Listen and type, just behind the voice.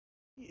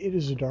It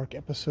is a dark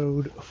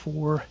episode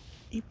for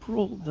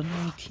April the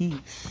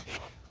 19th,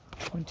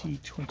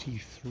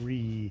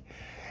 2023.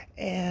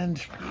 And,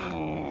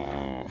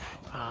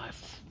 I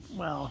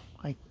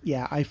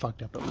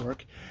fucked up at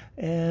work.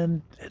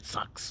 And it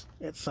sucks.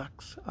 It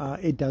sucks.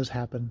 It does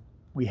happen.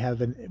 We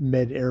have a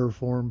med error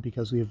form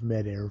because we have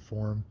med error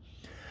form.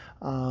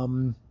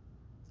 I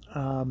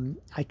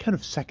kind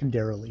of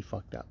secondarily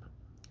fucked up.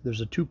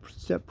 There's a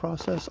two-step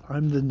process.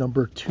 I'm the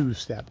number two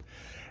step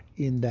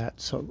in that.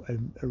 So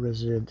a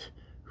resident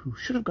who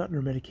should have gotten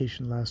her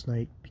medication last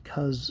night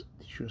because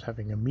she was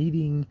having a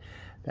meeting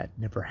that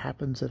never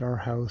happens at our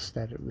house,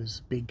 that it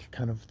was big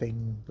kind of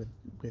thing with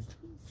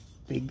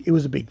big, it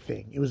was a big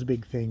thing. It was a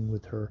big thing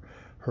with her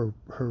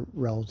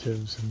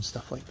relatives and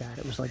stuff like that.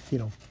 It was like,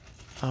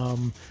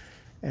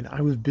 and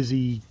I was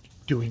busy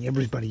doing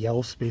everybody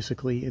else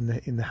basically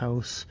in the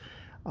house.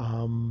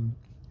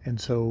 And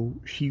so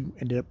she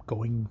ended up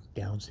going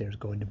downstairs,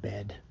 going to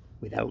bed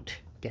without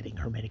getting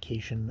her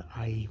medication.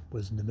 I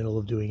was in the middle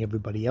of doing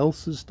everybody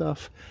else's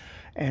stuff.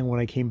 And when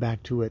I came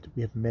back to it,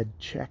 we have med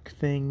check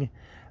thing.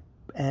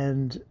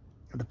 And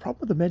the problem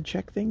with the med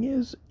check thing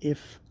is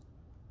if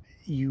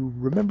you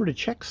remember to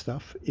check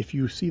stuff, if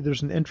you see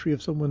there's an entry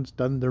of someone's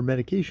done their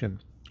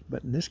medication.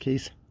 But in this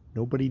case,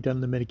 nobody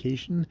done the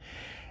medication.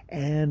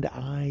 And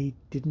I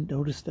didn't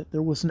notice that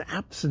there was an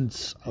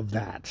absence of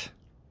that.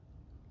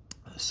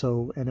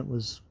 So, and it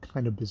was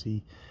kind of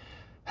busy.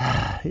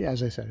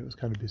 As I said, it was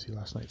kind of busy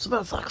last night. So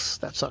that sucks.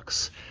 That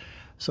sucks.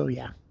 So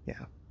yeah.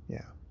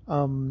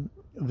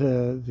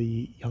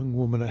 The young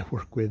woman I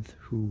work with,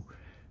 who,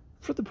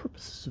 for the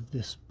purposes of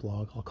this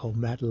blog, I'll call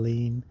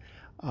Madeleine.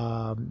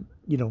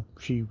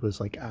 She was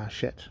like,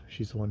 shit.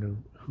 She's the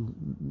one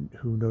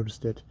who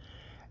noticed it.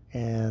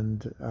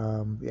 And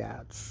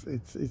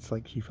it's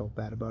like she felt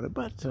bad about it.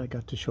 But I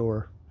got to show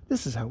her,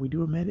 this is how we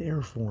do a med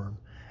air form.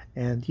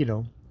 And,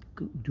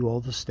 do all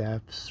the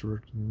steps,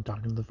 or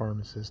talking to the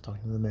pharmacist,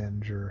 talking to the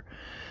manager,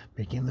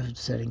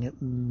 setting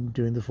it,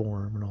 doing the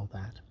form and all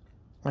that.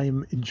 I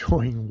am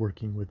enjoying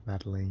working with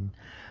Madeleine.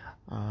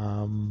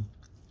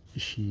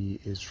 She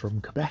is from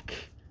Quebec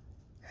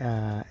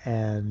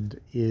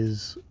and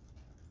is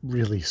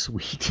really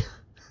sweet.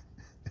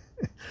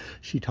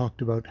 She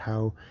talked about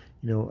how,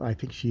 I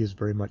think she is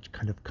very much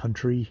kind of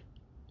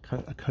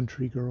a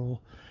country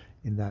girl,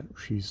 in that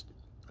she's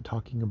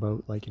talking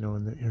about, like, in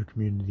her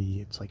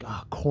community, it's like,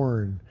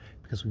 corn,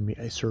 because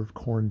I served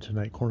corn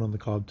tonight, corn on the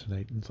cob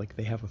tonight, and it's like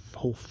they have a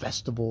whole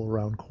festival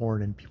around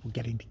corn and people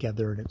getting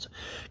together, and it's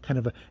kind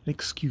of an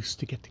excuse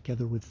to get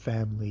together with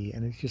family.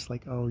 And it's just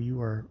like, oh, you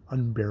are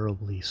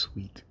unbearably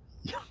sweet,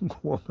 young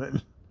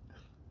woman.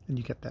 And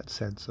you get that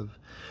sense of,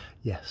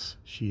 yes,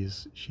 she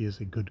is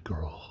a good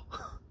girl,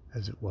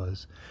 as it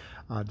was.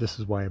 This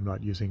is why I'm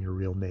not using her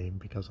real name,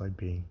 because I'm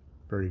being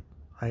very,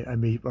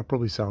 I'll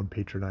probably sound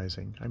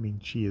patronizing. I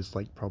mean, she is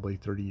like probably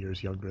 30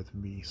 years younger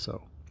than me,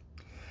 so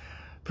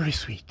very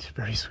sweet,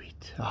 very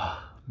sweet.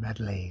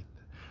 Madeleine,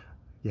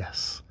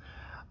 yes.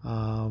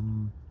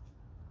 And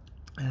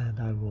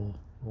I will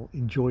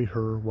enjoy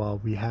her while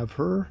we have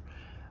her,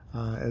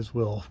 as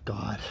will,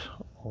 God,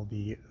 all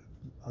the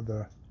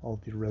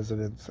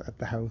residents at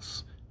the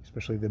house,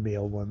 especially the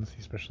male ones,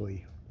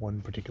 especially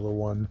one particular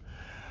one.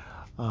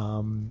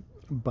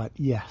 But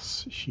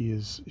yes, she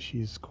is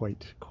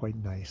quite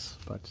nice.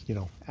 But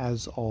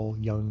as all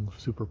young,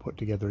 super put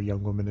together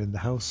young women in the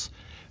house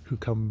who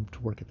come to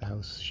work at the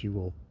house, she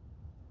will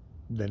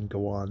then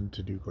go on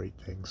to do great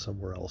things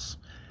somewhere else,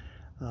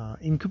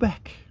 in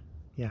Quebec.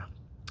 Yeah.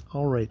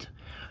 All right.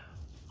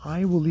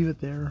 I will leave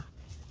it there.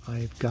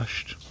 I've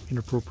gushed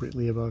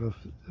inappropriately about a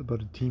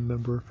team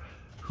member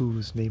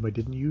whose name I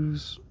didn't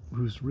use,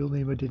 whose real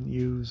name I didn't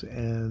use,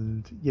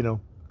 and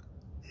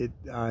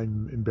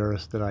I'm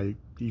embarrassed that I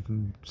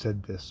even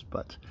said this,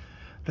 but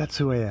that's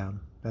who I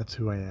am. That's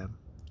who I am.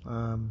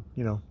 I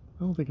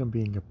don't think I'm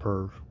being a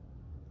perv.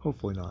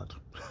 Hopefully not.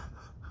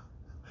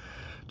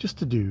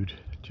 Just a dude.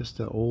 Just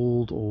an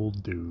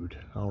old dude.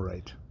 All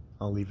right.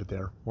 I'll leave it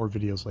there. More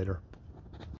videos later.